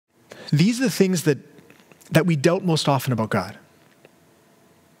These are the things that we doubt most often about God.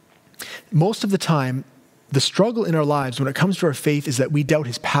 Most of the time, the struggle in our lives when it comes to our faith is that we doubt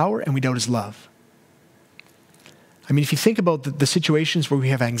his power and we doubt his love. I mean, if you think about the situations where we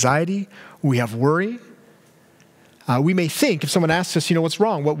have anxiety, we have worry, we may think, if someone asks us, what's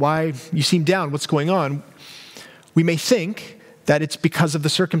wrong? Why you seem down? What's going on? We may think that it's because of the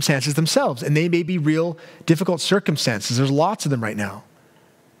circumstances themselves, and they may be real difficult circumstances. There's lots of them right now,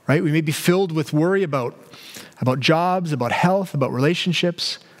 right? We may be filled with worry about jobs, about health, about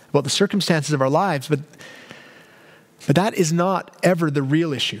relationships, about the circumstances of our lives, but that is not ever the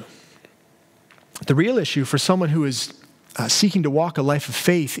real issue. The real issue for someone who is seeking to walk a life of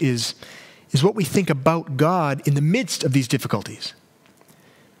faith is what we think about God in the midst of these difficulties.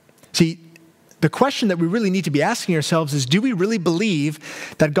 See, the question that we really need to be asking ourselves is, do we really believe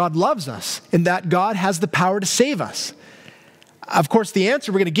that God loves us and that God has the power to save us? Of course, the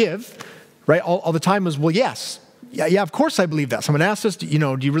answer we're going to give, right, all the time is, well, yes. Yeah, of course I believe that. Someone asked us, do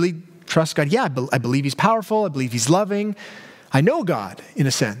you really trust God? Yeah, I believe he's powerful. I believe he's loving. I know God, in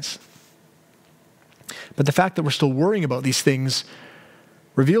a sense. But the fact that we're still worrying about these things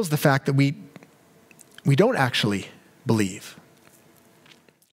reveals the fact that we don't actually believe.